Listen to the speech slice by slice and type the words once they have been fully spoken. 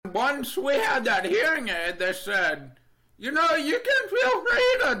once we had that hearing aid, they said, you know, you can feel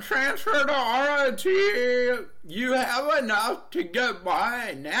free to transfer to ROT. You have enough to get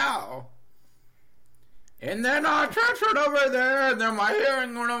by now. And then I transferred over there, and then my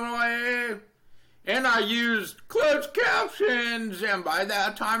hearing went away. And I used closed captions, and by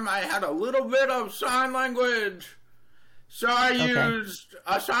that time I had a little bit of sign language. So I used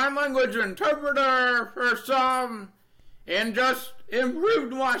a sign language interpreter for some, and just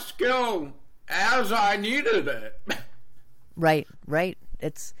improved my skill as I needed it. Right.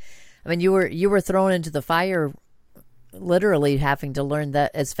 You were thrown into the fire, literally having to learn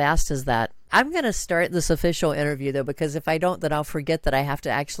that as fast as that. I'm going to start this official interview, though, because if I don't, then I'll forget that I have to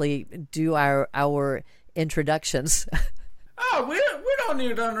actually do our introductions. Oh, we don't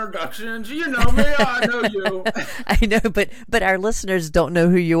need introductions. You know me. I know you. I know, but our listeners don't know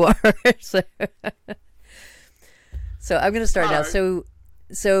who you are. So I'm going to start now.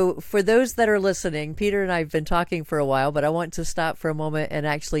 So for those that are listening, Peter and I have been talking for a while, but I want to stop for a moment and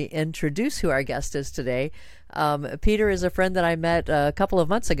actually introduce who our guest is today. Peter is a friend that I met a couple of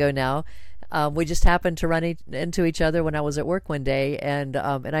months ago now. We just happened to run into each other when I was at work one day, and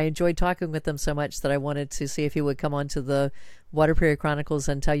I enjoyed talking with him so much that I wanted to see if he would come on to the Water Prairie Chronicles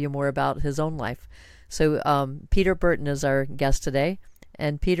and tell you more about his own life. So Peter Burton is our guest today.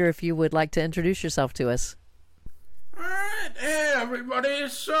 And Peter, if you would like to introduce yourself to us. All right, hey everybody.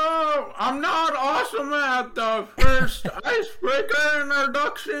 So I'm not awesome at the first icebreaker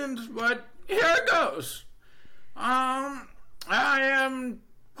introductions, but here it goes. I am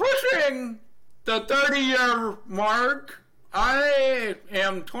pushing the 30-year mark. I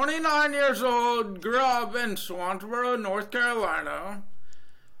am 29 years old, grew up in Swansboro, North Carolina.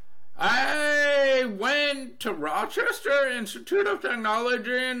 I went to Rochester Institute of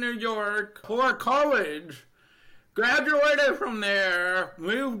Technology in New York for college, graduated from there,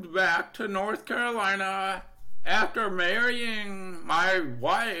 moved back to North Carolina after marrying my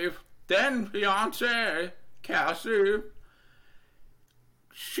wife, then fiance, Cassie.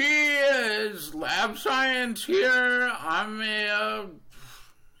 She is lab science here. I'm a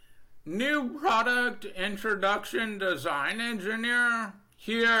new product introduction design engineer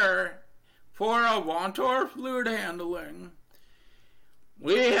here for Avantor Fluid Handling.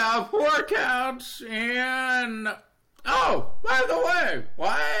 We have 4 cats, and oh, by the way,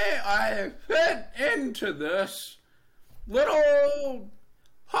 why I fit into this little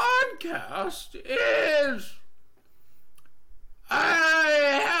podcast is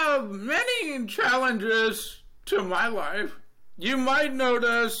I have many challenges to my life. You might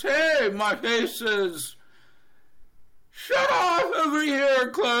notice, hey, my face is shut off over here,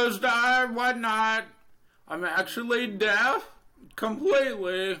 closed eye, whatnot. I'm actually deaf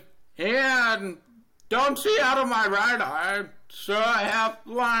completely and don't see out of my right eye, so I have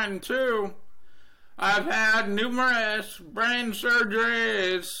blind too. I've had numerous brain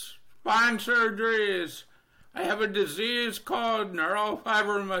surgeries, spine surgeries. I have a disease called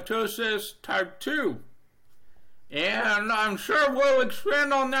neurofibromatosis type 2. And I'm sure we'll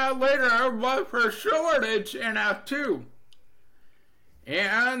expand on that later, but for sure it's NF2.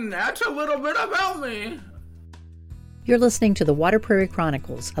 And that's a little bit about me. You're listening to the Water Prairie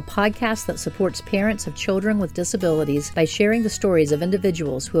Chronicles, a podcast that supports parents of children with disabilities by sharing the stories of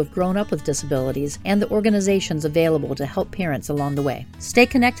individuals who have grown up with disabilities and the organizations available to help parents along the way. Stay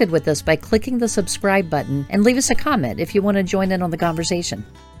connected with us by clicking the subscribe button and leave us a comment if you want to join in on the conversation.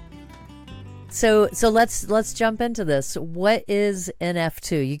 So let's jump into this. What is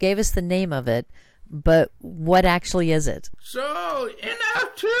NF2? You gave us the name of it, but what actually is it? So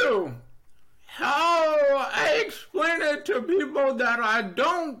NF2, how I explain it to people that I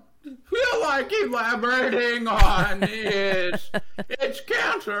don't feel like elaborating on is it's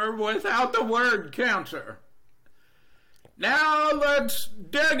cancer without the word cancer. Now let's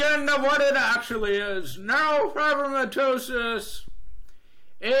dig into what it actually is. Neurofibromatosis,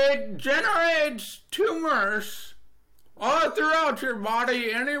 it generates tumors all throughout your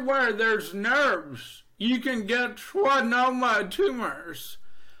body. Anywhere there's nerves, you can get schwannoma tumors.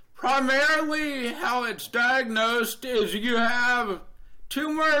 Primarily, how it's diagnosed is you have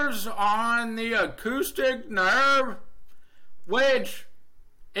tumors on the acoustic nerve, which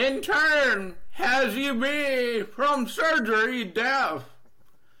in turn has you be, from surgery, deaf.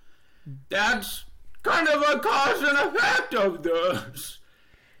 That's kind of a cause and effect of this.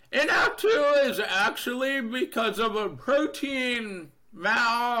 NF2 is actually because of a protein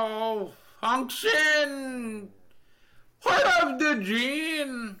malfunction. Part of the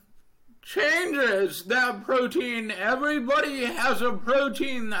gene changes that protein. Everybody has a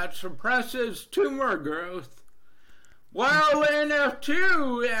protein that suppresses tumor growth. Well,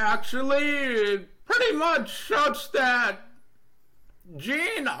 NF2 actually pretty much shuts that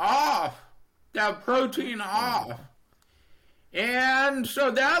gene off, that protein off. And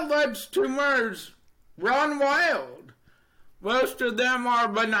so that lets tumors run wild. Most of them are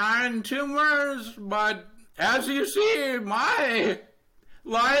benign tumors, but as you see, my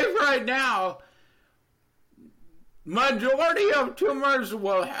life right now, majority of tumors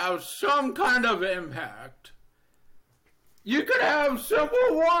will have some kind of impact. You could have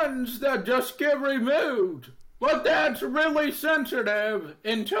simple ones that just get removed, but that's really sensitive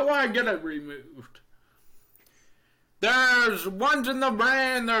until I get it removed. There's ones in the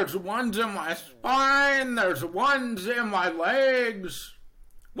brain, there's ones in my spine, there's ones in my legs,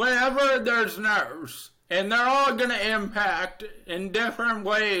 wherever there's nerves. And they're all going to impact in different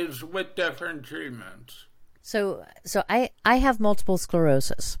ways with different treatments. So I have multiple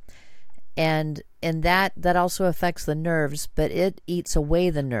sclerosis. And that also affects the nerves, but it eats away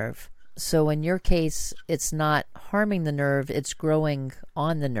the nerve. So in your case, it's not harming the nerve, it's growing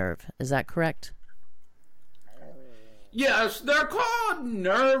on the nerve. Is that correct? Yes, they're called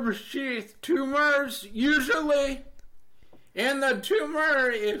nerve sheath tumors, usually. And the tumor,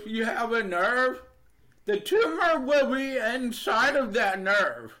 if you have a nerve, the tumor will be inside of that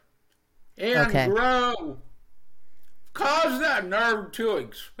nerve and grow, cause that nerve to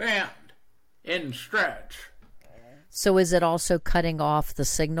expand and stretch. So is it also cutting off the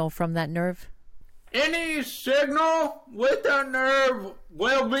signal from that nerve? Any signal with that nerve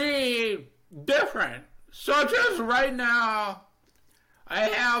will be different. Such as right now, I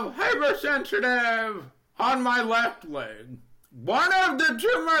have hypersensitive on my left leg. One of the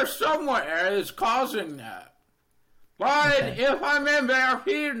tumors somewhere is causing that. But if I'm in bare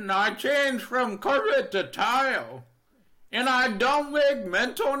feet and I change from carpet to tile, and I don't make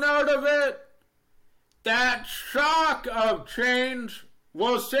mental note of it, that shock of change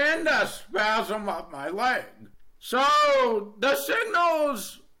will send a spasm up my leg. So the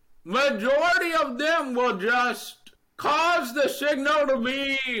signals, majority of them will just cause the signal to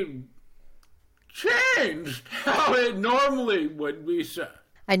be changed how it normally would be set.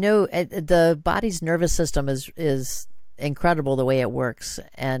 I know the body's nervous system is incredible the way it works,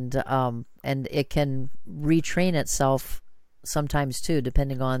 and it can retrain itself sometimes too,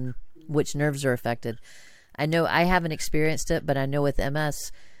 depending on which nerves are affected. I know I haven't experienced it, but I know with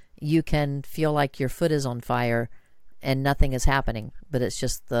MS, you can feel like your foot is on fire and nothing is happening, but it's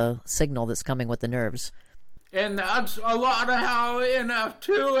just the signal that's coming with the nerves. And that's a lot of how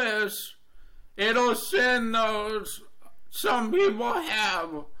NF2 is. It'll send those, some people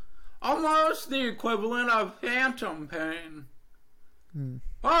have almost the equivalent of phantom pain.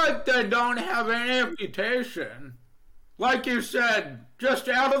 But they don't have an amputation. Like you said, just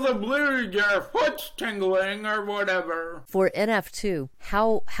out of the blue, your foot's tingling or whatever. For NF2,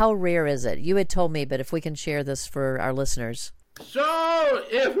 how rare is it? You had told me, but if we can share this for our listeners. So,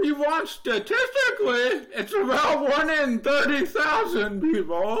 if you want statistically, it's about 1 in 30,000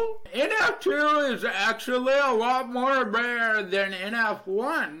 people. NF2 is actually a lot more rare than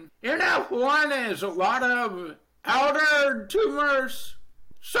NF1. NF1 is a lot of outer tumors.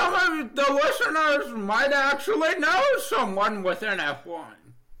 Some of the listeners might actually know someone with NF1.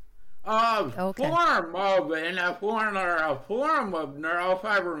 A form of NF1 or a form of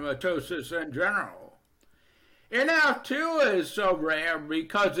neurofibromatosis in general. NF2 is so rare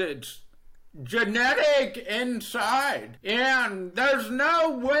because it's genetic inside, and there's no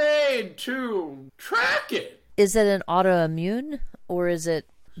way to track it. Is it an autoimmune, or is it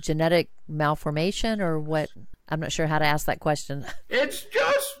genetic malformation, or what? I'm not sure how to ask that question. It's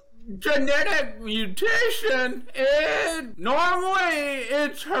just genetic mutation. Normally,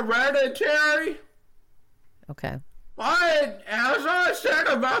 it's hereditary. Okay. But as I said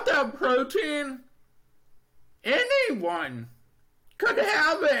about that protein, anyone could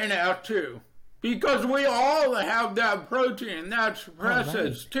have NF2 because we all have that protein that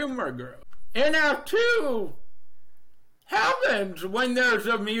suppresses tumor growth. NF2 happens when there's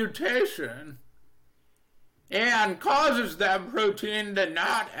a mutation and causes that protein to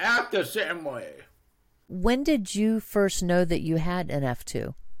not act the same way. When did you first know that you had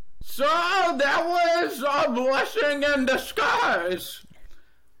NF2? So that was a blessing in disguise.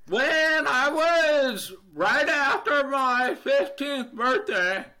 When I was right after my 15th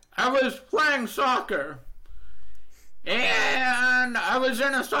birthday, I was playing soccer. And I was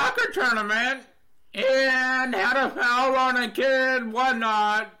in a soccer tournament and had a foul on a kid,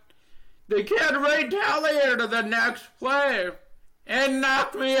 whatnot. The kid retaliated the next play and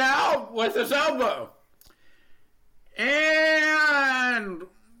knocked me out with his elbow. And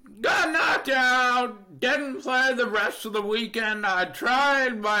got knocked out, Didn't play the rest of the weekend. I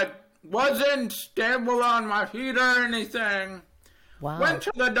tried, but wasn't stable on my feet or anything. Wow. Went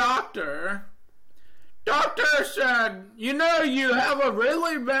to the doctor. Doctor said, you have a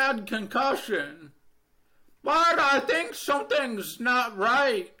really bad concussion, but I think something's not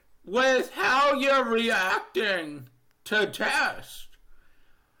right with how you're reacting to tests.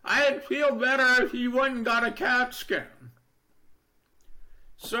 I'd feel better if you went and got a CAT scan.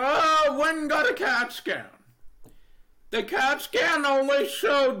 So I went and got a CAT scan. The CAT scan only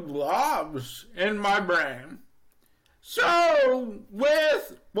showed blobs in my brain. So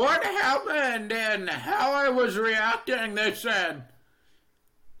with what happened and how I was reacting, they said,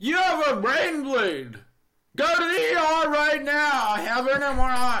 you have a brain bleed. Go to the ER right now. Have an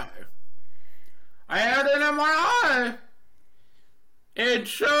MRI. I had an MRI. It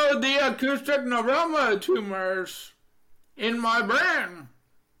showed the acoustic neuroma tumors in my brain.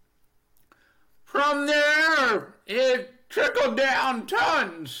 From there, it trickled down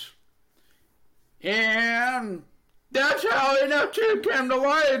tons. And that's how NF2 came to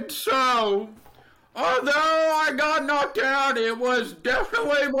light. So, although I got knocked out, it was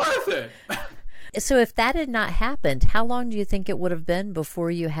definitely worth it. So if that had not happened, how long do you think it would have been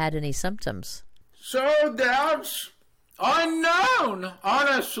before you had any symptoms? So that's unknown,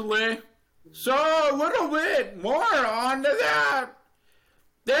 honestly. So a little bit more onto that.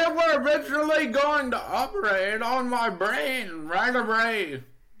 They were originally going to operate on my brain right away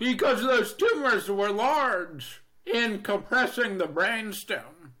because those tumors were large in compressing the brainstem.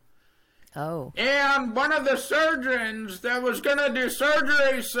 Oh. And one of the surgeons that was going to do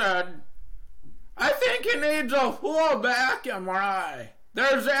surgery said, I think he needs a full back MRI.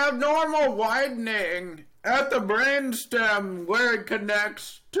 There's abnormal widening at the brainstem where it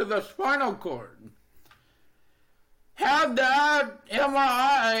connects to the spinal cord. Had that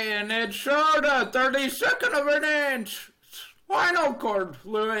MRI and it showed a 32nd of an inch spinal cord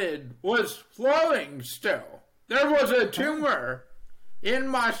fluid was flowing still. There was a tumor in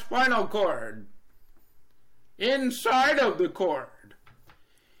my spinal cord, inside of the cord.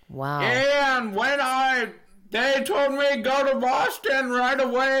 Wow. And when they told me go to Boston right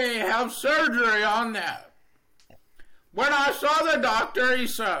away, have surgery on that. When I saw the doctor, he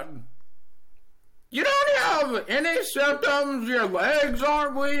said, you don't have any symptoms, your legs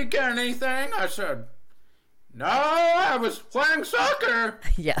aren't weak, anything? I said, no, I was playing soccer.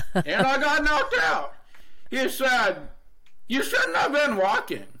 Yeah. And I got knocked out. He said, you shouldn't have been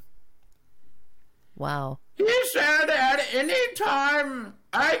walking. Wow. He said at any time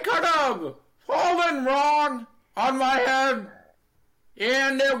I could have fallen wrong on my head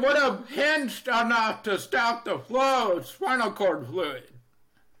and it would have hinged enough to stop the flow of spinal cord fluid.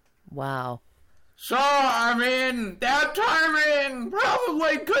 Wow. So, I mean, that timing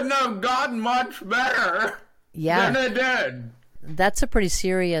probably couldn't have gotten much better than it did. That's a pretty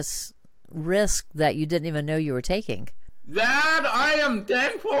serious risk that you didn't even know you were taking. That I am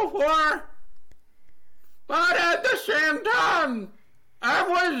thankful for. But at the same time, I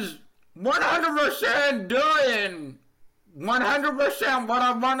was 100% doing 100% what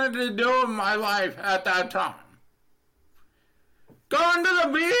I wanted to do in my life at that time. Going to the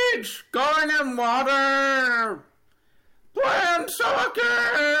beach, going in water, playing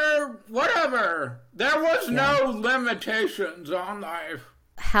soccer, whatever. There was no limitations on life.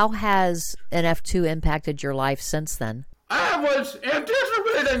 How has NF2 impacted your life since then? I was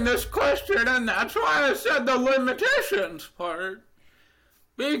anticipating this question, and that's why I said the limitations part.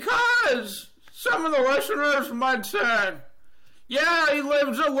 Because some of the listeners might say, yeah, he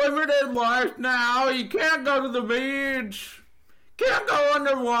lives a limited life now. He can't go to the beach, can't go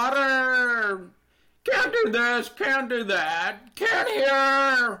underwater, can't do this, can't do that, can't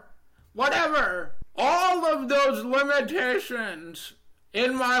hear, whatever. All of those limitations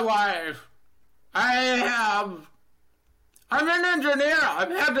in my life, I'm an engineer. I've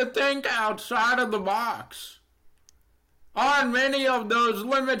had to think outside of the box on many of those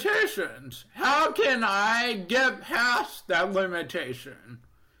limitations. How can I get past that limitation?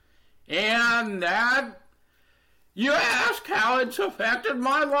 And that, you ask how it's affected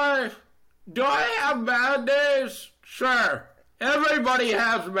my life. Do I have bad days? Sure. Everybody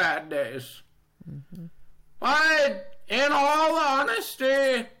has bad days. Mm-hmm. But in all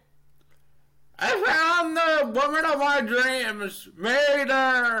honesty, I found the woman of my dreams, married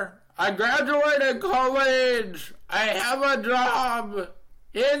her, I graduated college, I have a job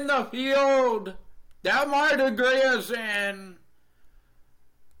in the field that my degree is in.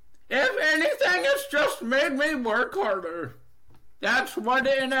 If anything, it's just made me work harder. That's what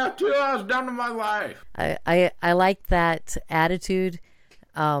NF2 has done in my life. I like that attitude.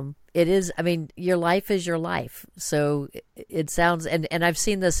 it is, I mean, your life is your life. So it sounds, and I've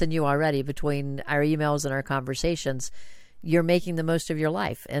seen this in you already between our emails and our conversations. You're making the most of your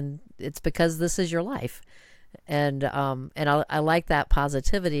life, and it's because this is your life. And I like that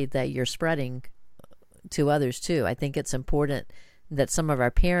positivity that you're spreading to others too. I think it's important that some of our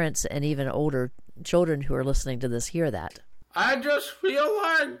parents and even older children who are listening to this hear that. I just feel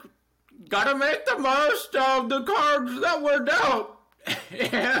like gotta make the most of the cards that were dealt.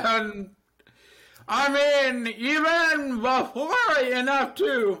 And I mean, even before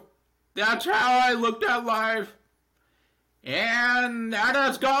NF2, that's how I looked at life. And that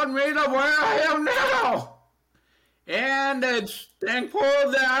has gotten me to where I am now. And it's thankful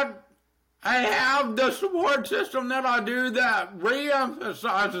that I have the support system that I do that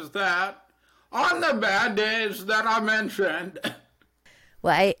reemphasizes that on the bad days that I mentioned.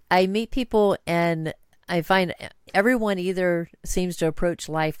 Well, I meet people and I find everyone either seems to approach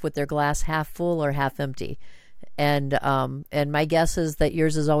life with their glass half full or half empty. And my guess is that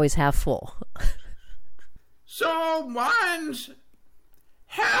yours is always half full. So mine's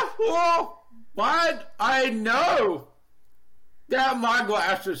half full, but I know that my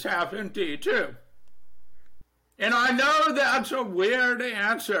glass is half empty too. And I know that's a weird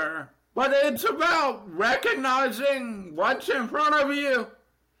answer, but it's about recognizing what's in front of you,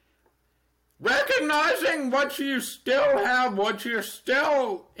 recognizing what you still have, what you're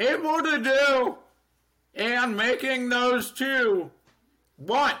still able to do, and making those two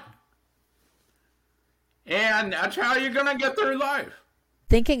one. And that's how you're going to get through life.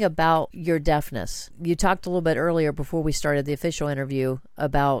 Thinking about your deafness, you talked a little bit earlier before we started the official interview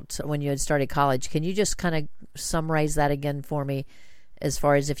about when you had started college. Can you just kind of summarize that again for me as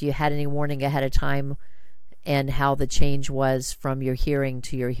far as if you had any warning ahead of time and how the change was from your hearing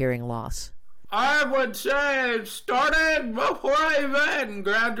to your hearing loss? I would say it started before I even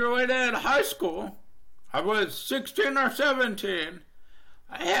graduated high school. I was 16 or 17.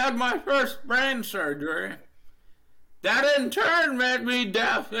 I had my first brain surgery. That in turn made me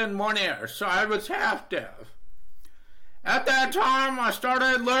deaf in one ear, so I was half deaf. At that time, I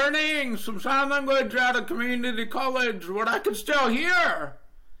started learning some sign language at a community college where I could still hear.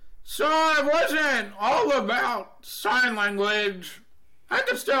 So I wasn't all about sign language. I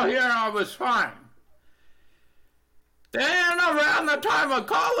could still hear, I was fine. Then around the time of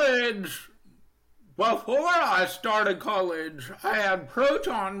college, before I started college, I had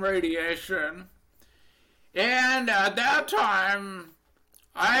proton radiation. And at that time,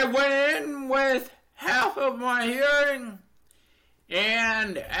 I went in with half of my hearing.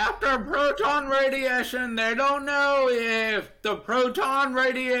 And after proton radiation, they don't know if the proton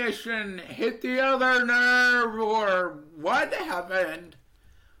radiation hit the other nerve or what happened.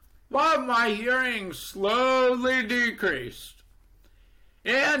 But my hearing slowly decreased.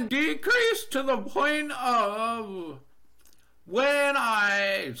 And decreased to the point of when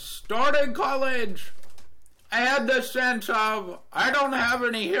I started college, I had the sense of I don't have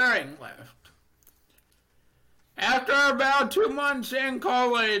any hearing left. After about 2 months in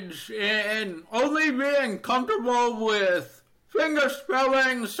college and only being comfortable with finger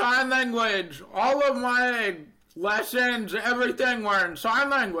spelling, sign language, all of my lessons, everything were in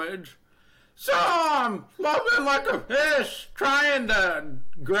sign language. So I'm flopping like a fish, trying to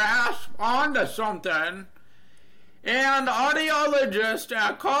grasp onto something. And audiologist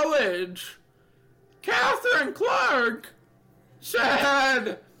at college, Catherine Clark,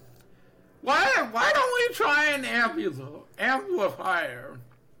 said, why don't we try an amplifier?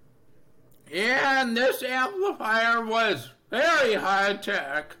 And this amplifier was very high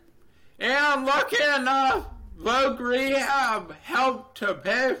tech. And lucky enough, Voc Rehab helped to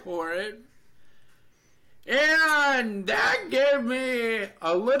pay for it. And that gave me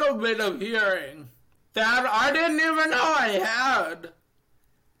a little bit of hearing that I didn't even know I had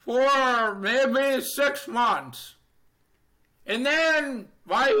for maybe 6 months. And then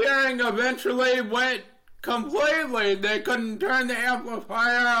my hearing eventually went completely. They couldn't turn the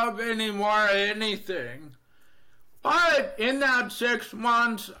amplifier up anymore or anything. But in that 6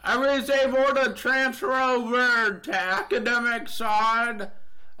 months, I was able to transfer over to academic side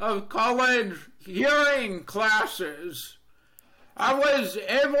of college hearing classes. I was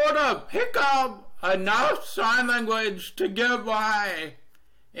able to pick up enough sign language to get by,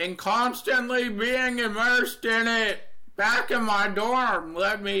 and constantly being immersed in it back in my dorm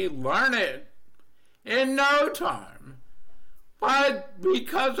let me learn it in no time. But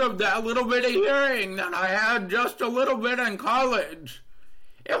because of that little bit of hearing that I had just a little bit in college,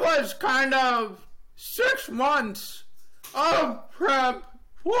 it was kind of 6 months of prep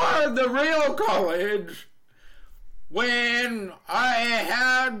for the real college when I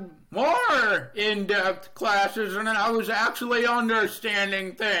had more in-depth classes, and I was actually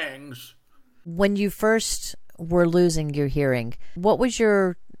understanding things. When you first were losing your hearing, what was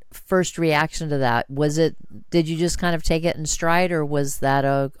your first reaction to that? Did you just kind of take it in stride, or was that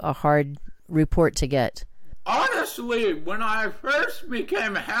a hard report to get? Honestly, when I first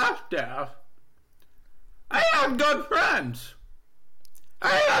became half-deaf, I had good friends.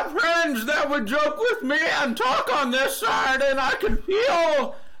 I had friends that would joke with me and talk on this side, and I could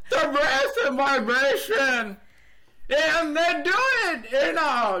feel the breath and vibration. And they do it in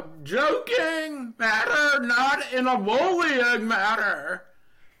a joking manner, not in a bullying manner.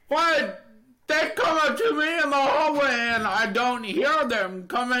 But they come up to me in the hallway and I don't hear them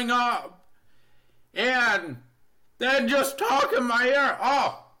coming up. And they just talk in my ear.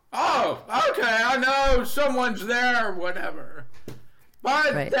 Oh, okay, I know someone's there, whatever.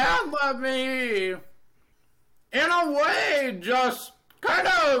 But right. That let me, in a way, just kind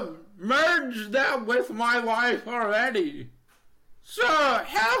of merge that with my life already. So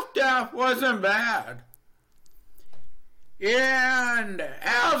half-deaf wasn't bad. And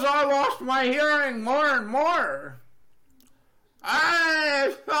as I lost my hearing more and more,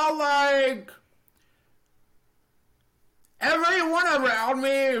 I felt like everyone around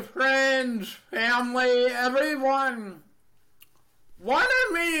me, friends, family, everyone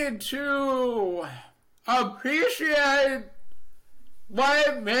wanted me to appreciate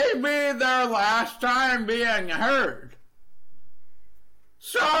what may be their last time being heard.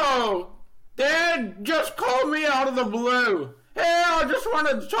 So they just called me out of the blue. Hey, I just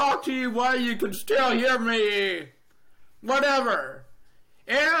wanted to talk to you while you could still hear me. Whatever.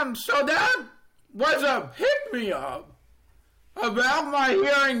 And so that was a pick-me-up about my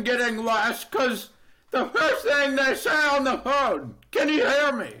hearing getting less, because the first thing they say on the phone, can you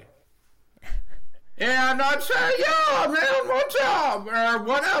hear me? And I'd say, yeah, man, what's up? Or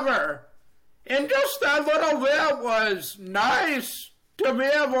whatever. And just that little bit was nice to be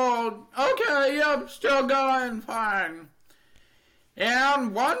able, okay, yep, still going fine.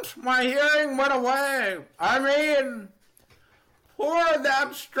 And once my hearing went away, I mean, for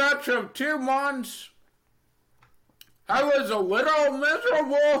that stretch of 2 months, I was a little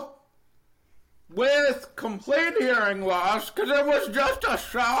miserable with complete hearing loss because it was just a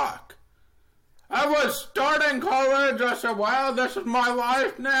shock. I was starting college. I said, wow, this is my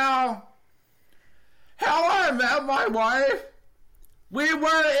life now. How I met my wife, we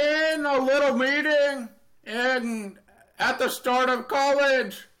were in a little meeting at the start of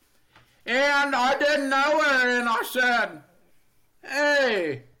college, and I didn't know her, and I said,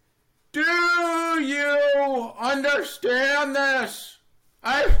 hey, do you understand this?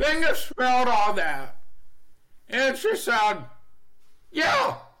 I finger spelled all that. And she said,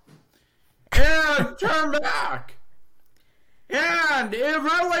 yeah. And turned back. And it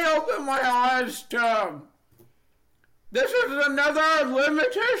really opened my eyes to, this is another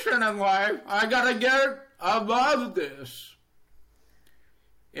limitation in life. I gotta get above this.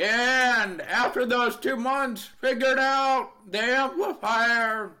 And after those 2 months, figured out the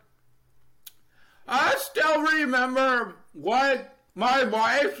amplifier. I still remember what my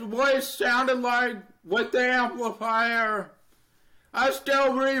wife's voice sounded like with the amplifier. I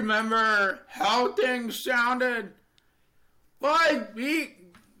still remember how things sounded. Like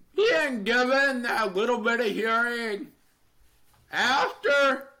being given that little bit of hearing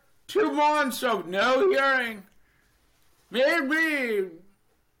after 2 months of no hearing made me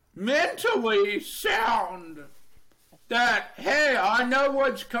mentally sound that, hey, I know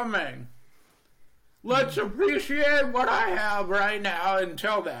what's coming. Let's appreciate what I have right now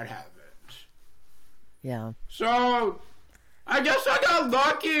until that happens. Yeah. So I guess I got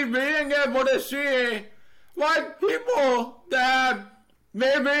lucky being able to see, like, people that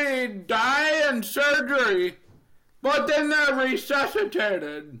maybe die in surgery, but then they're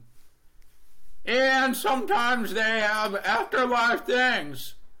resuscitated. And sometimes they have afterlife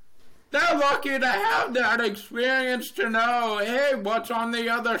things. They're lucky to have that experience to know, hey, what's on the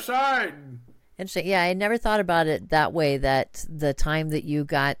other side. Interesting. Yeah, I never thought about it that way, that the time that you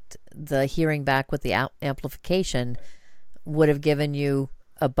got the hearing back with the amplification would have given you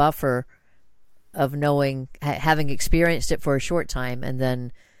a buffer of knowing, having experienced it for a short time and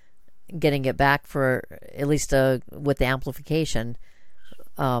then getting it back for at least with the amplification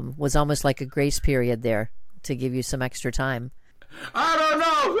was almost like a grace period there to give you some extra time. I don't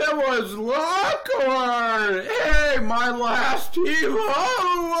know if it was luck or, hey, my last of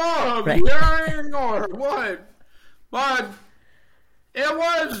hearing or what, but it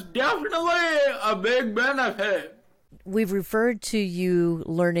was definitely a big benefit. We've referred to you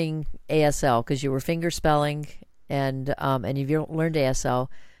learning ASL because you were finger spelling and you've learned ASL.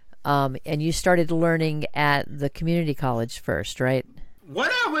 and you started learning at the community college first, right? When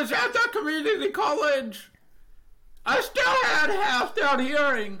I was at the community college, I still had half that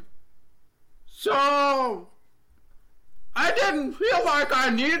hearing. So I didn't feel like I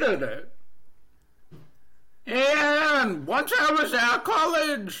needed it. And once I was at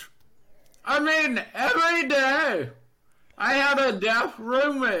college, every day I had a deaf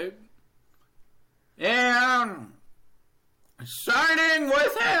roommate. And signing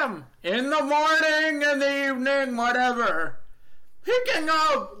with him in the morning and the evening, whatever, picking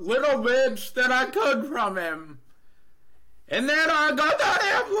up little bits that I could from him. And then I got that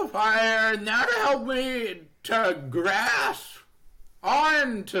amplifier, and that helped me to grasp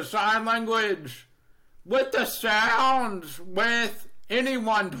on to sign language with the sounds, with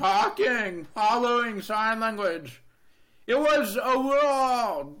anyone talking, following sign language. It was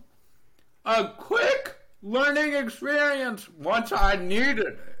a quick learning experience once I needed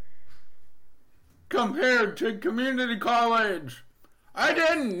it. Compared to community college, I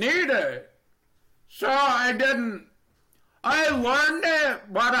didn't need it. So I learned it,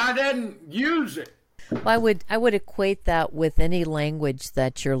 but I didn't use it. Well, I would equate that with any language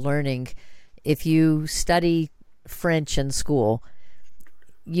that you're learning. If you study French in school,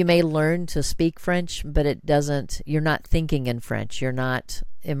 you may learn to speak French, but you're not thinking in French. You're not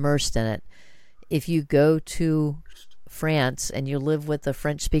immersed in it. If you go to France and you live with a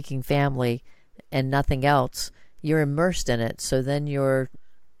French-speaking family and nothing else, you're immersed in it. So then you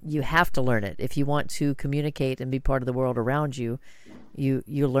have to learn it. If you want to communicate and be part of the world around you, you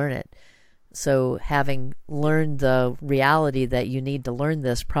learn it. So having learned the reality that you need to learn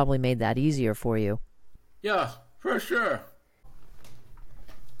this probably made that easier for you. Yeah, for sure.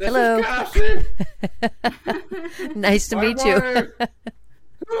 This Hello. is Cassie. Nice to meet you.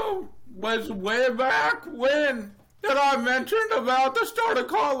 Who was way back when that I mentioned about the start of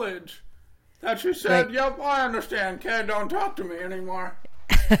college. That she said, Right. Yep, I understand, kid, don't talk to me anymore.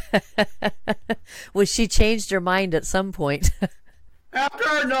 Well, she changed her mind at some point.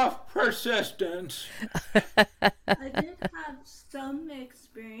 After enough persistence. I did have some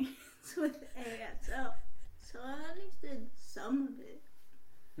experience with ASL, so I understood some of it.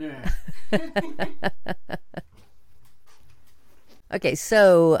 Yeah. Okay,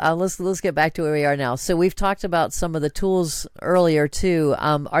 so let's get back to where we are now. So we've talked about some of the tools earlier too.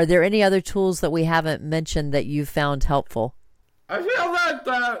 Are there any other tools that we haven't mentioned that you found helpful? I feel like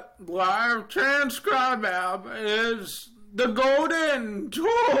that Live Transcribe app is the golden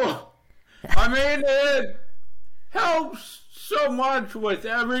tool. It helps so much with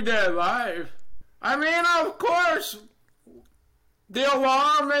everyday life. Of course, the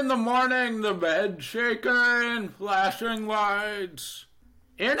alarm in the morning, the bed shaker, and flashing lights.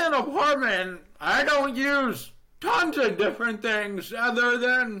 In an apartment, I don't use tons of different things other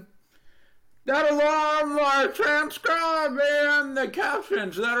than that alarm, Live Transcribe, and the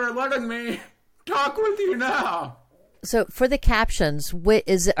captions that are letting me talk with you now. So for the captions,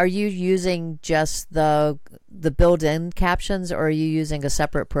 are you using just the built-in captions, or are you using a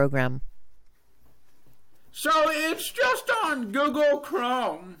separate program? So it's just on Google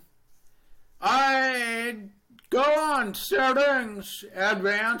Chrome. I go on settings,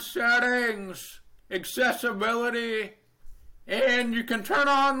 advanced settings, accessibility, and you can turn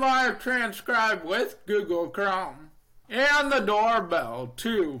on Live Transcribe with Google Chrome. And the doorbell,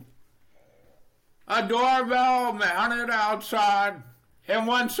 too. A doorbell mounted outside, and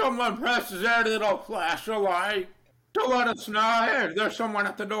when someone presses it, it'll flash a light to let us know, hey, there's someone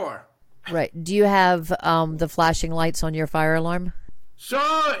at the door. Right. Do you have the flashing lights on your fire alarm? So,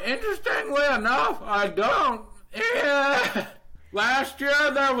 interestingly enough, I don't. Yeah. Last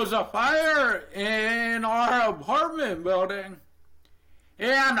year, there was a fire in our apartment building,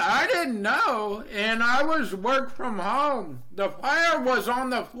 and I didn't know, and I was work from home. The fire was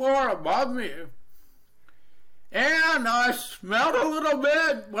on the floor above me, and I smelled a little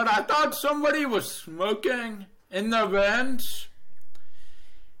bit, but I thought somebody was smoking in the vents.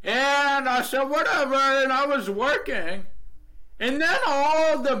 And I said, whatever, and I was working. And then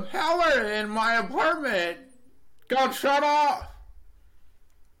all the power in my apartment got shut off.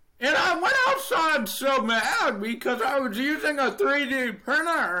 And I went outside so mad because I was using a 3D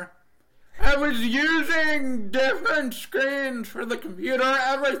printer. I was using different screens for the computer,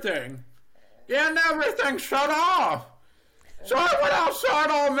 everything. And everything shut off. So I went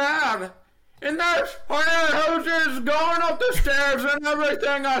outside all mad. And there's fire hoses going up the stairs and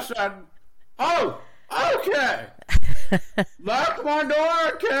everything. I said, oh, okay. Locked my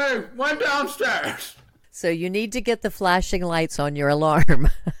door, okay, went downstairs. So you need to get the flashing lights on your alarm.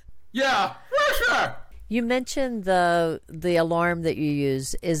 Yeah, for sure. You mentioned the alarm that you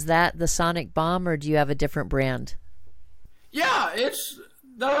use. Is that the Sonic Bomb, or do you have a different brand? Yeah, it's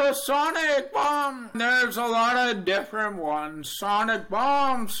the Sonic Bomb. There's a lot of different ones. Sonic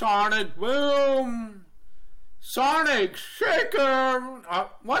Bomb, Sonic Boom, Sonic Shaker,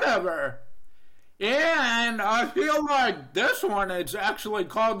 whatever. And I feel like this one is actually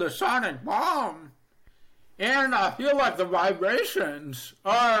called the Sonic Bomb. And I feel like the vibrations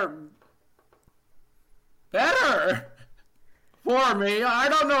are better for me. I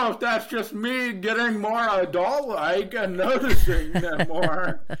don't know if that's just me getting more adult-like and noticing them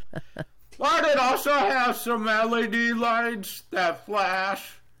more. But it also has some LED lights that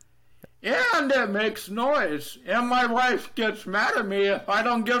flash. And it makes noise. And my wife gets mad at me if I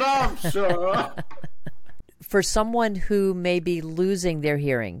don't get up, so... For someone who may be losing their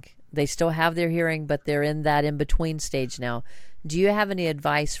hearing, they still have their hearing, but they're in that in-between stage now. Do you have any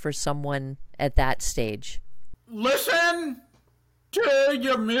advice for someone at that stage? Listen to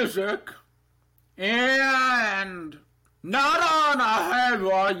your music and not on a high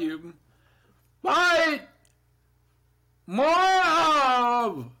volume, but more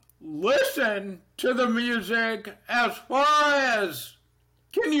of listen to the music as far as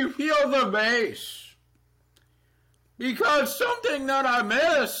can you feel the bass? Because something that I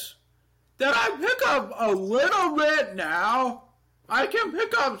miss, that I pick up a little bit now, I can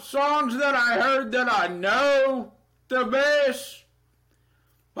pick up songs that I heard that I know the bass,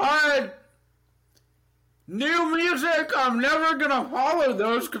 but new music, I'm never going to follow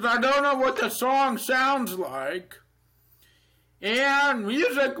those because I don't know what the song sounds like. And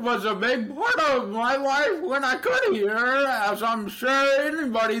music was a big part of my life when I could hear, as I'm sure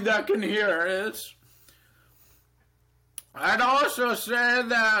anybody that can hear is. I'd also say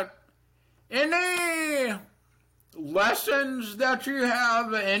that any lessons that you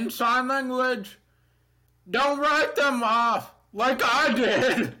have in sign language, don't write them off like I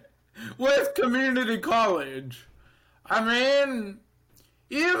did with community college. I mean,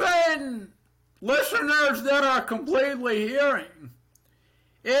 even listeners that are completely hearing,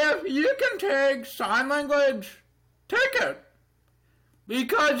 if you can take sign language, take it.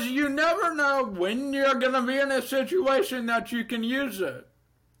 Because you never know when you're going to be in a situation that you can use it.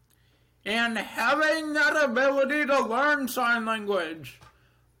 And having that ability to learn sign language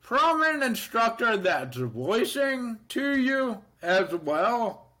from an instructor that's voicing to you as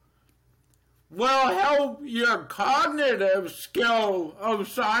well will help your cognitive skill of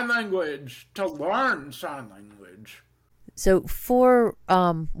sign language to learn sign language. So for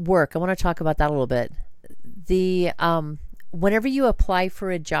work, I want to talk about that a little bit. Whenever you apply for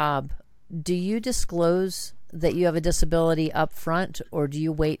a job, do you disclose that you have a disability up front, or do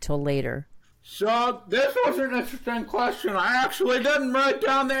you wait till later? So this was an interesting question. I actually didn't write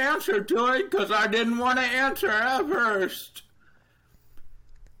down the answer to it because I didn't want to answer at first.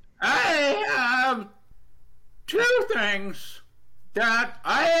 I have two things that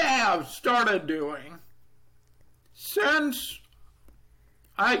I have started doing since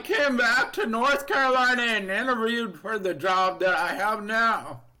I came back to North Carolina and interviewed for the job that I have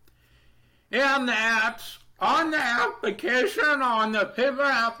now. And that's on the application, on the paper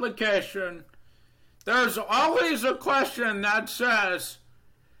application, there's always a question that says,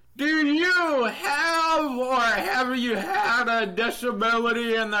 do you have or have you had a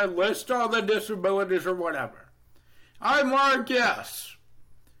disability, and they list all the disabilities or whatever? I mark yes.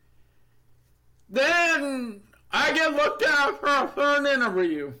 Then I get looked at for a phone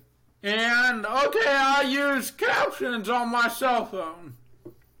interview. And okay, I use captions on my cell phone.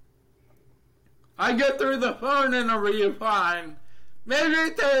 I get through the phone interview fine.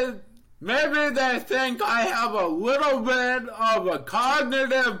 Maybe they think I have a little bit of a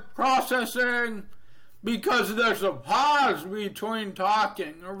cognitive processing because there's a pause between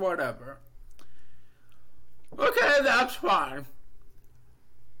talking or whatever. Okay, that's fine.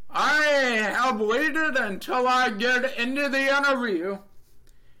 I have waited until I get into the interview,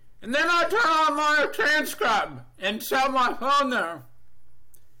 and then I turn on my transcribe and set my phone there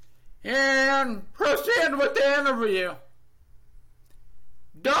and proceed with the interview.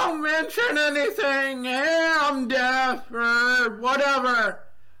 Don't mention anything, hey, I'm deaf, or whatever.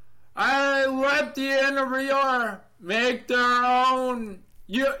 I let the interviewer make their own.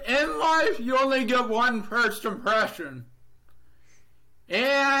 In life, you only get one first impression.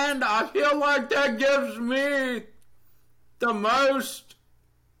 And I feel like that gives me the most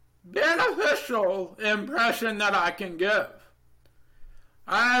beneficial impression that I can give.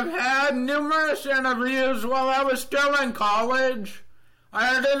 I've had numerous interviews while I was still in college. I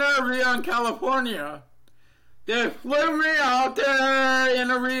had an interview in California. The they flew me out there,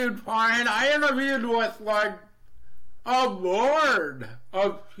 interviewed fine. I interviewed with like a board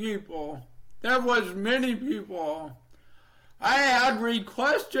of people. There was many people. I had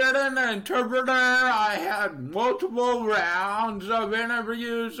requested an interpreter. I had multiple rounds of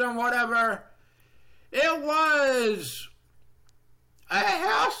interviews and whatever. It was a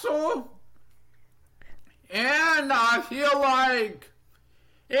hassle. And I feel like,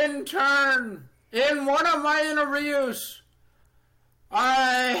 in turn, in one of my interviews,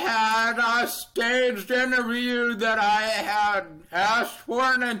 I had a staged interview that I had asked for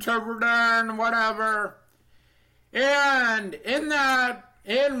an interpreter and whatever. And in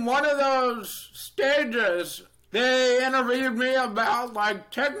one of those stages, they interviewed me about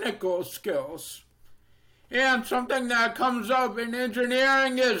like technical skills. And something that comes up in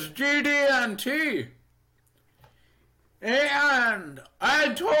engineering is GD&T. And I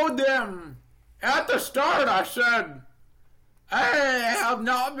told them at the start, I said, I have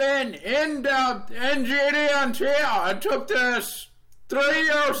not been in depth in GD&T. I took this 3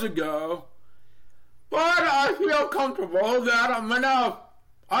 years ago. But I feel comfortable that I'm going to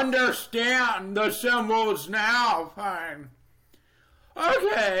understand the symbols now. Fine.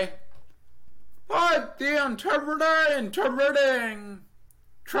 Okay. But the interpreter interpreting,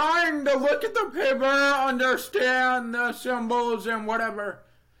 trying to look at the paper, understand the symbols and whatever,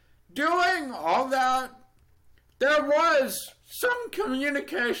 doing all that, there was some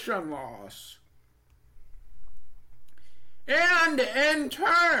communication loss. And in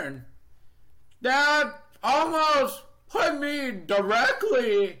turn, that almost put me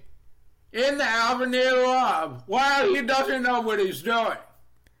directly in the avenue of, well, he doesn't know what he's doing.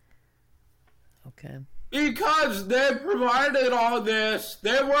 Okay. Because they provided all this,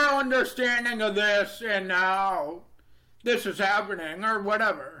 they were understanding of this, and now this is happening, or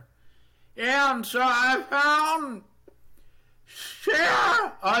whatever. And so I found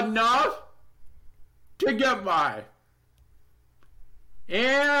share enough to get by.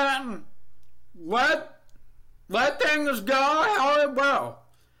 And let things go how it will.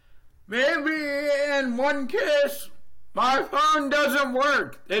 Maybe in one case, my phone doesn't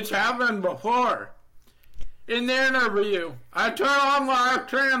work. It's happened before. In the interview, I turn on Live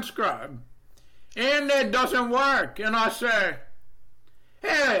Transcribe, and it doesn't work. And I say,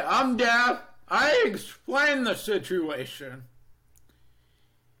 hey, I'm deaf. I explain the situation.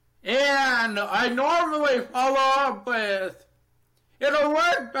 And I normally follow up with, it'll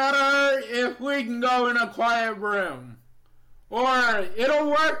work better if we can go in a quiet room. Or it'll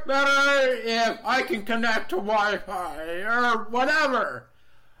work better if I can connect to Wi-Fi or whatever.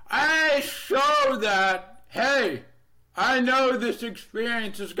 I show that, hey, I know this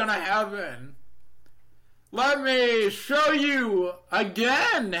experience is going to happen. Let me show you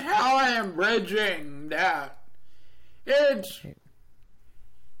again how I am bridging that. It's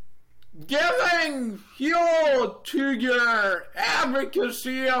giving fuel to your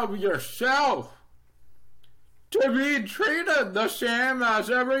advocacy of yourself to be treated the same as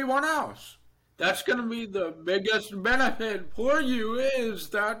everyone else. That's going to be the biggest benefit for you, is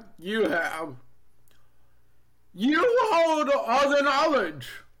that you hold all the knowledge.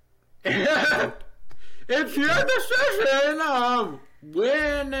 And it's your decision of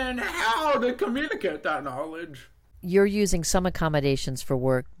when and how to communicate that knowledge. You're using some accommodations for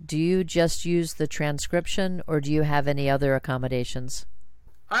work. Do you just use the transcription, or do you have any other accommodations?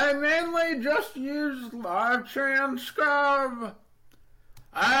 I mainly just use Live Transcribe.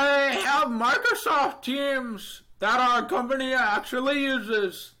 I have Microsoft Teams that our company actually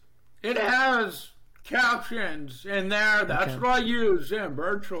uses. It has captions in there. That's what I use in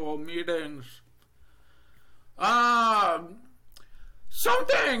virtual meetings.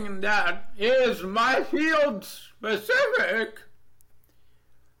 Something that is my field specific,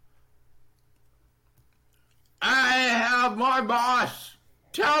 I have my boss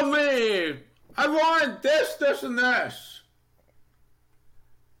tell me, I want this, this, and this.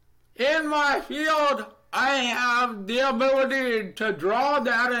 In my field, I have the ability to draw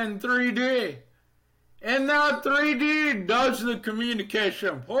that in 3D. And that 3D does the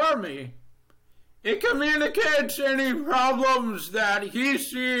communication for me. It communicates any problems that he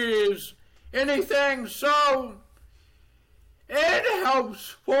sees, anything, so it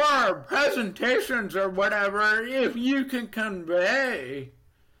helps for presentations or whatever if you can convey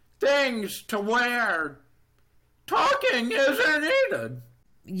things to where talking isn't needed.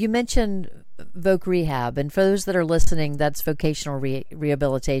 You mentioned Voc Rehab, and for those that are listening, that's vocational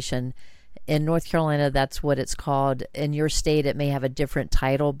rehabilitation. In North Carolina, that's what it's called. In your state, it may have a different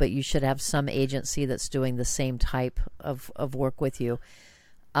title, but you should have some agency that's doing the same type of work with you.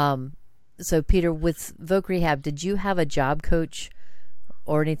 So Peter, with Voc Rehab, did you have a job coach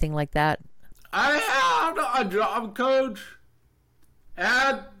or anything like that? I had a job coach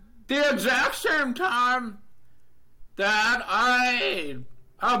at the exact same time that I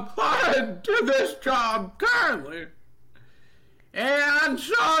applied to this job currently. And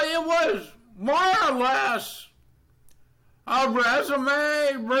so it was more or less a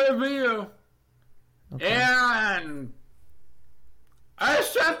resume review. Okay. And I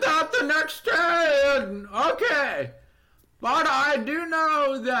sent that the next day, and okay. But I do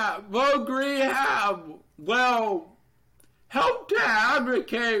know that Voc Rehab will help to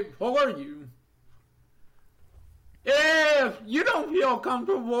advocate for you. If you don't feel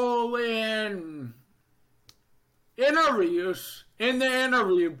comfortable in interviews, in the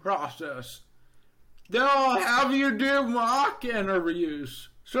interview process, they'll have you do mock interviews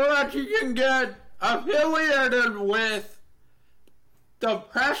so that you can get affiliated with the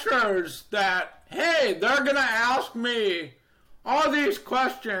pressures that, hey, they're going to ask me all these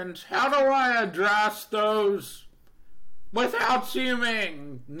questions. How do I address those without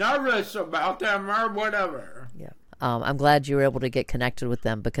seeming nervous about them or whatever? Yeah. I'm glad you were able to get connected with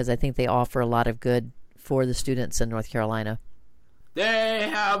them because I think they offer a lot of good for the students in North Carolina. They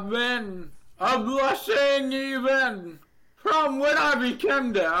have been a blessing even from when I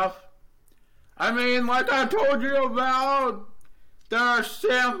became deaf. I mean, like I told you about, there are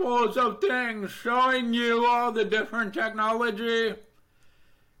samples of things showing you all the different technology.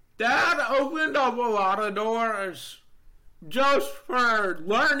 That opened up a lot of doors just for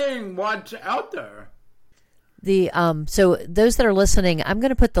learning what's out there. So those that are listening, I'm going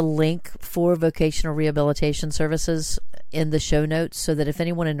to put the link for vocational rehabilitation services in the show notes so that if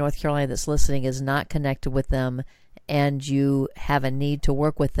anyone in North Carolina that's listening is not connected with them and you have a need to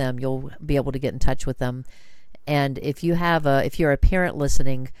work with them, you'll be able to get in touch with them. And if you're a parent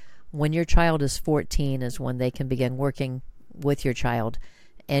listening, when your child is 14 is when they can begin working with your child,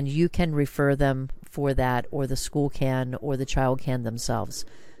 and you can refer them for that, or the school can, or the child can themselves.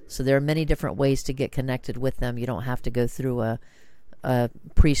 So there are many different ways to get connected with them. You don't have to go through a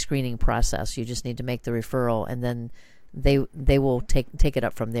pre-screening process. You just need to make the referral, and then they will take it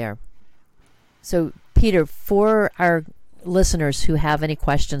up from there. So Peter, for our listeners who have any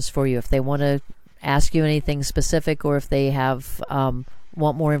questions for you, if they want to ask you anything specific, or if they have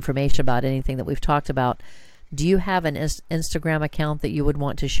want more information about anything that we've talked about, do you have an Instagram account that you would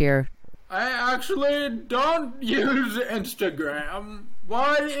want to share? I actually don't use Instagram,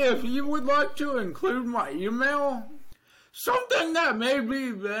 but if you would like to include my email, something that may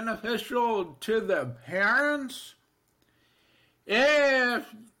be beneficial to the parents, if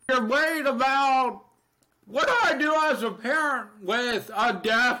you're worried about what do I do as a parent with a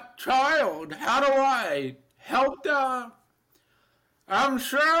deaf child, how do I help them? I'm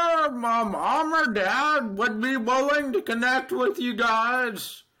sure my mom or dad would be willing to connect with you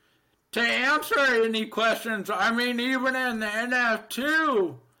guys to answer any questions. I mean, even in the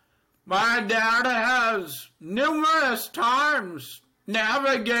NF2, my dad has numerous times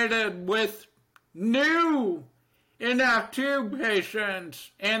navigated with new NF2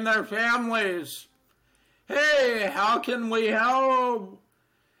 patients and their families. Hey, how can we help?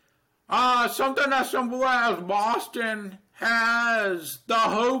 Something as simple as Boston has the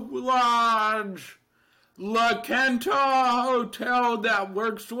Hope Lodge, La Quinta Hotel that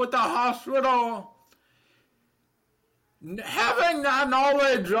works with the hospital. Having that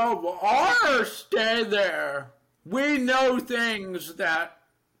knowledge of our stay there, we know things that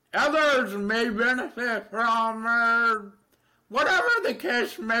others may benefit from, or whatever the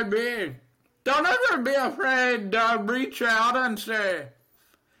case may be. Don't ever be afraid to reach out and say,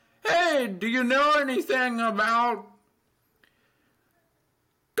 hey, do you know anything about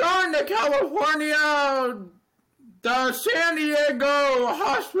going to California, the San Diego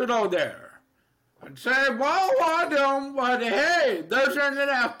hospital there? I'd say, well, I don't, but hey, there's an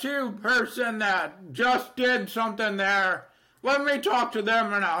NF2 person that just did something there. Let me talk to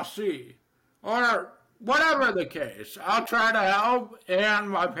them and I'll see. Or whatever the case, I'll try to help, and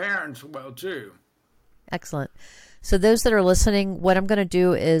my parents will too. Excellent. So those that are listening, what I'm going to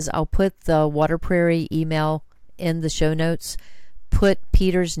do is I'll put the Water Prairie email in the show notes. Put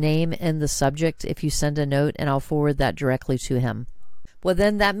Peter's name in the subject if you send a note, and I'll forward that directly to him. Well,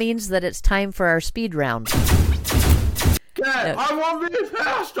 then that means that it's time for our speed round. Okay, I won't be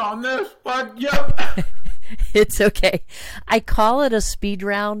fast on this, but yep. It's okay. I call it a speed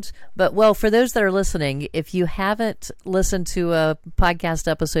round, but well, for those that are listening, if you haven't listened to a podcast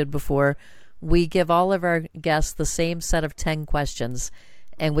episode before, we give all of our guests the same set of 10 questions,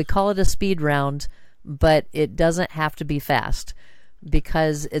 and we call it a speed round, but it doesn't have to be fast.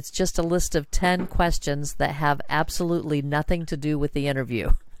 because it's just a list of 10 questions that have absolutely nothing to do with the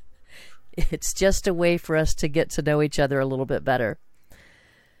interview. It's just a way for us to get to know each other a little bit better.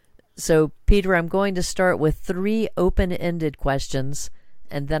 So, Peter, I'm going to start with 3 open-ended questions,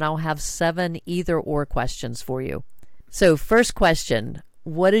 and then I'll have 7 either-or questions for you. So, first question,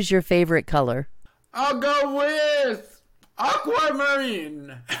 what is your favorite color? I'll go with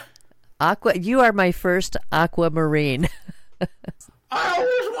aquamarine. You are my first aquamarine. I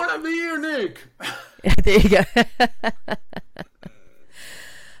always want to be unique. There you go.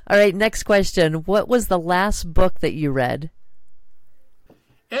 All right, next question. What was the last book that you read?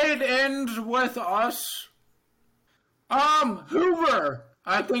 It Ends With Us. Hoover,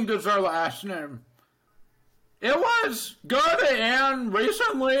 I think is her last name. It was good, and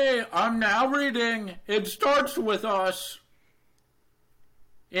recently I'm now reading It Starts With Us.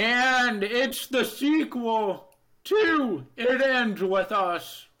 And it's the sequel to It Ends With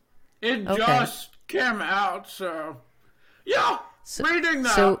Us. It just came out, so yeah, reading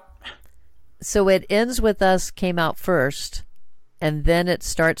that. So It Ends With Us came out first, and then It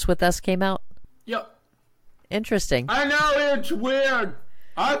Starts With Us came out? Yep. Interesting. I know it's weird.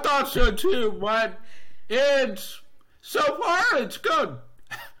 I thought so too, but so far it's good.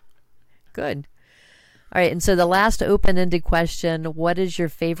 Good. All right, and so the last open-ended question, what is your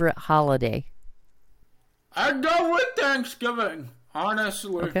favorite holiday? I'd go with Thanksgiving,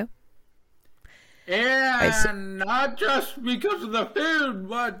 honestly. Okay. And not just because of the food,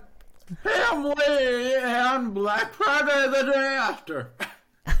 but family and Black Friday the day after.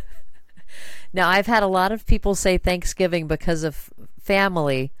 Now, I've had a lot of people say Thanksgiving because of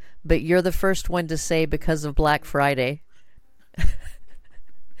family, but you're the first one to say because of Black Friday.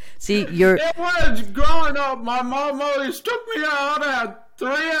 See, It was growing up. My mom always took me out at 3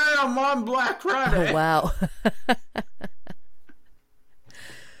 a.m. on Black Friday. Oh, wow.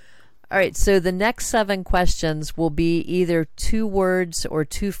 All right, so the next 7 questions will be either 2 words or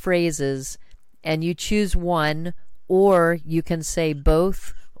 2 phrases, and you choose one, or you can say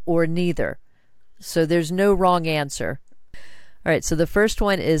both or neither. So there's no wrong answer. All right, so the first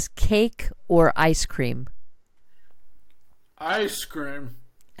one is cake or ice cream? Ice cream.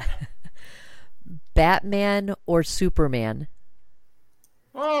 Batman or Superman?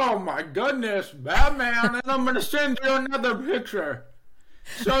 Oh my goodness, Batman, and I'm going to send you another picture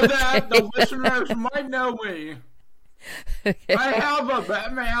so that the listeners might know me. Okay. I have a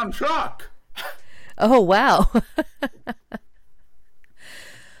Batman truck. Oh, wow. All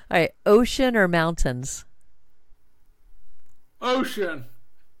right, ocean or mountains? Ocean.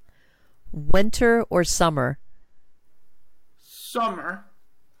 Winter or summer? Summer.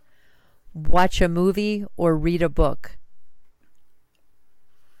 Watch a movie or read a book?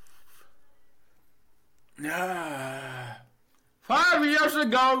 5 years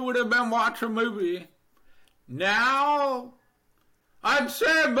ago it would have been watch a movie. Now, I'd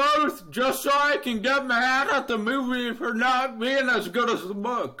say both just so I can get mad at the movie for not being as good as the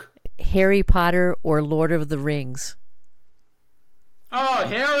book. Harry Potter or Lord of the Rings? Oh,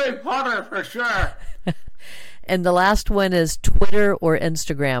 Harry Potter for sure. And the last one is Twitter or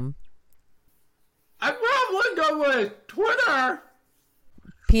Instagram? I'd probably go with Twitter.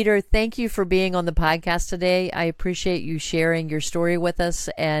 Peter, thank you for being on the podcast today. I appreciate you sharing your story with us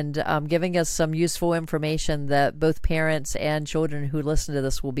and giving us some useful information that both parents and children who listen to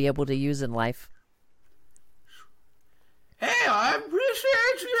this will be able to use in life. Hey, I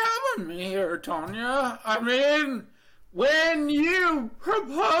appreciate you having me here, Tanya. I mean, when you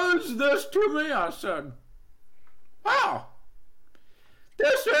proposed this to me, I said, wow,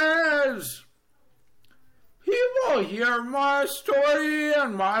 this is... people hear my story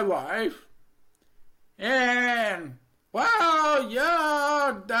and my life. And, well,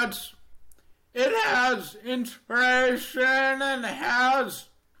 yeah, it has inspiration and has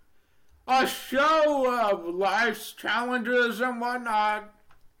a show of life's challenges and whatnot.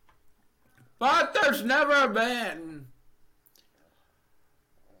 But there's never been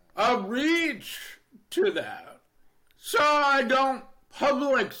a reach to that. So I don't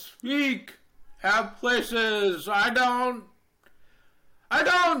public speak at places. I don't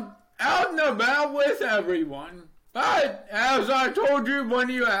out and about with everyone. But as I told you when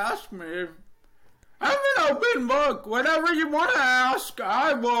you asked me, I'm an open book. Whatever you want to ask,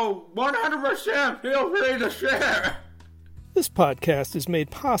 I will 100% feel free to share. This podcast is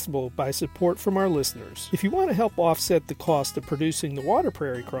made possible by support from our listeners. If you want to help offset the cost of producing the Water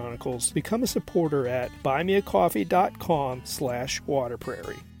Prairie Chronicles, become a supporter at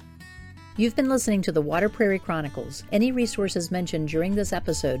buymeacoffee.com/waterprairie. You've been listening to the Water Prairie Chronicles. Any resources mentioned during this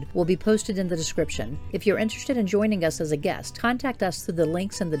episode will be posted in the description. If you're interested in joining us as a guest, contact us through the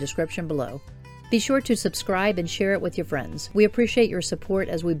links in the description below. Be sure to subscribe and share it with your friends. We appreciate your support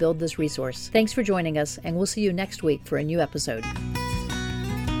as we build this resource. Thanks for joining us, and we'll see you next week for a new episode.